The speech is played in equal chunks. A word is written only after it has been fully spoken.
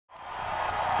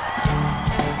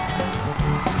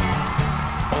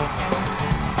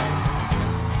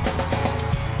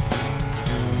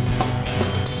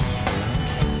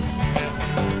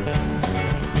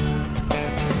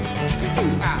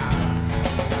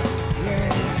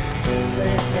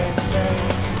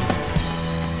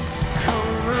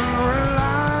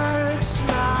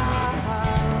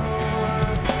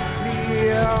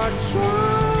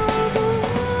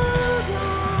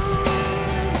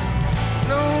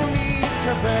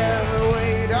to bear the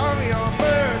weight of your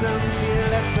burdens, you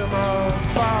let them all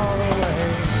fall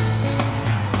away.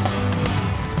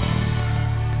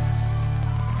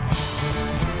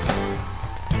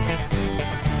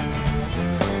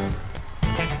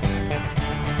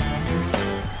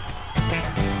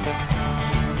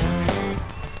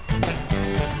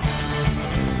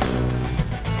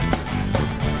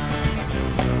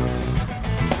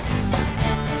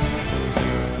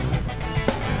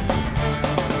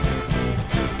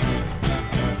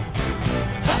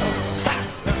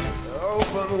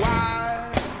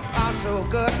 Wide, are so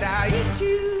good, I eat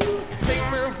you. Take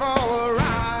me for a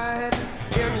ride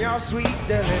in your sweet,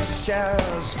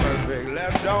 delicious, perfect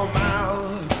little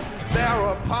mouth.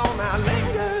 Thereupon I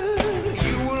linger.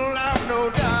 You will have no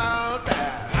doubt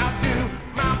that I do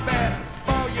my best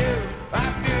for you. I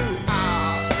do.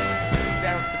 I'll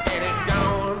get it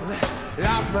gone.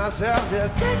 Lost myself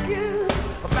just thinking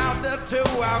about the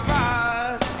two of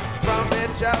us, from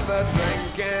each other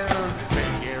drinking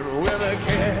with a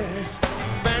kiss,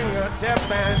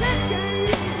 fingertip and decade.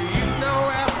 You know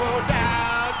no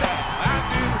doubt that I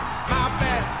do my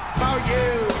best for you.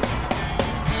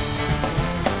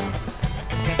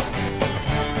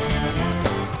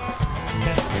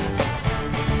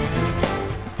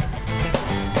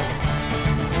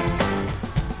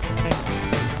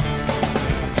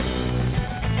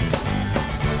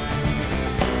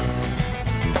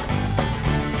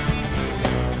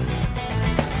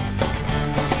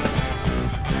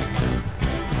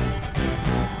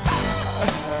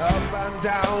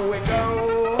 Down we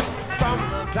go, from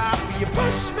the top you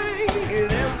push me,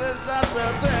 this is such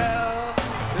a thrill,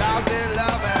 lost in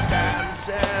love and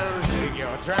dancing, shake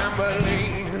your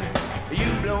trampoline, you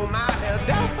blow my head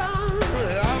open,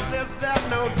 of this there's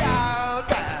no doubt,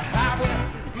 that I will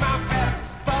my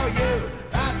best for you,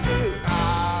 I do,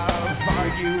 for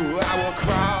you I will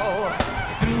crawl,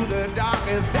 through the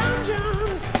darkest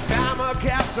dungeon, climb a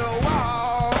castle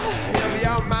wall, if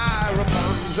you're my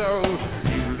Rapunzel,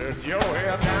 your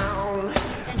hair down,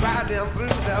 riding through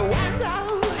the window,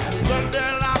 but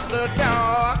they lock the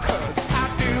door, 'cause I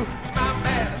do my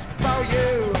best for you.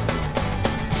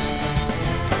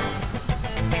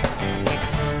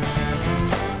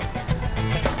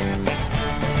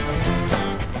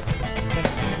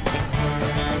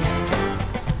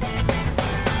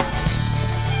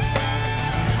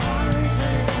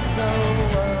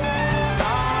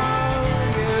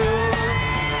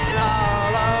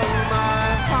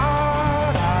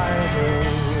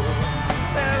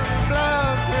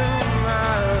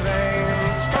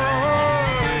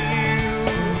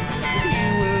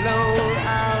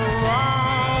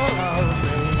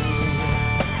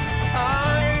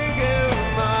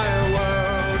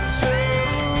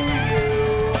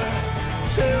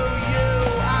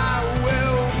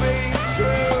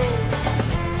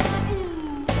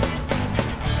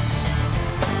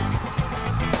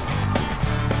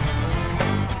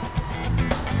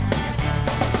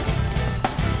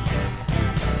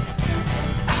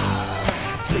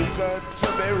 To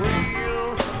be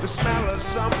real, the smell of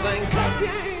something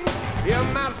cooking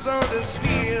in my soul to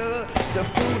steal, the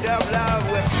food of love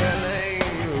we're filling,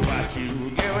 what you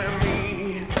giving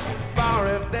me, for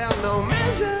if there's no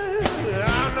measure,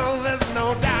 I know there's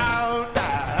no doubt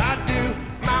that I do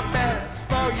my best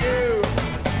for you.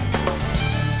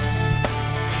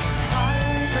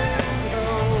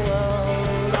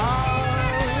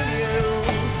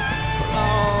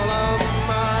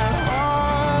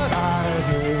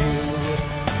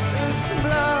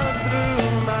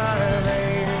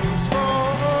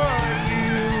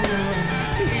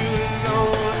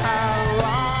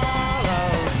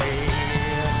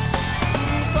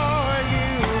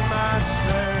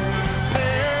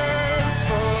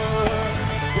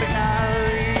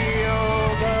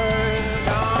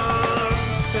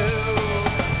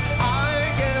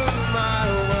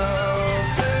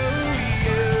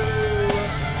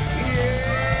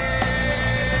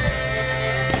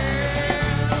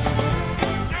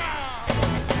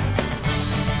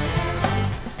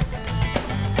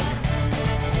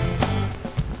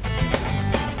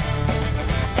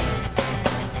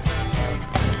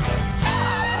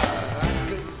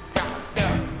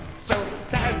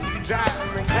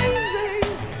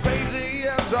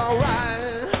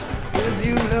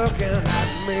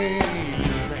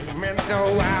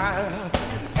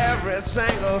 Every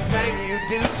single thing you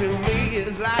do to me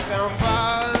is like I'm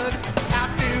fun. I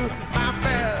do my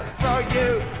best for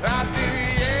you. I do,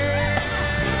 yeah.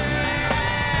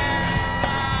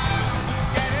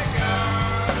 Get it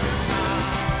going.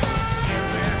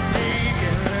 Giving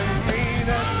me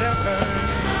the difference.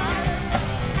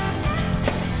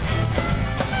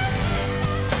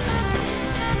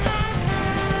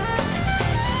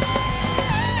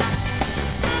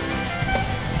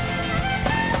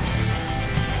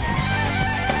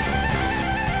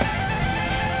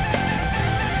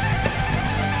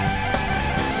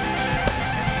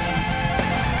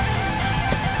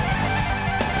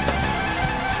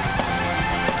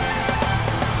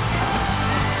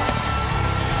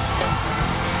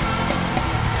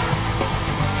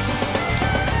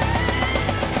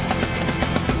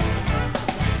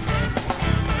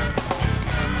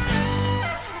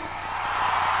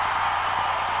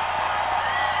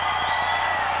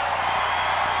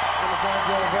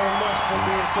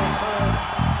 so fun.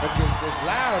 But it's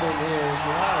loud in here, it's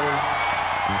loud.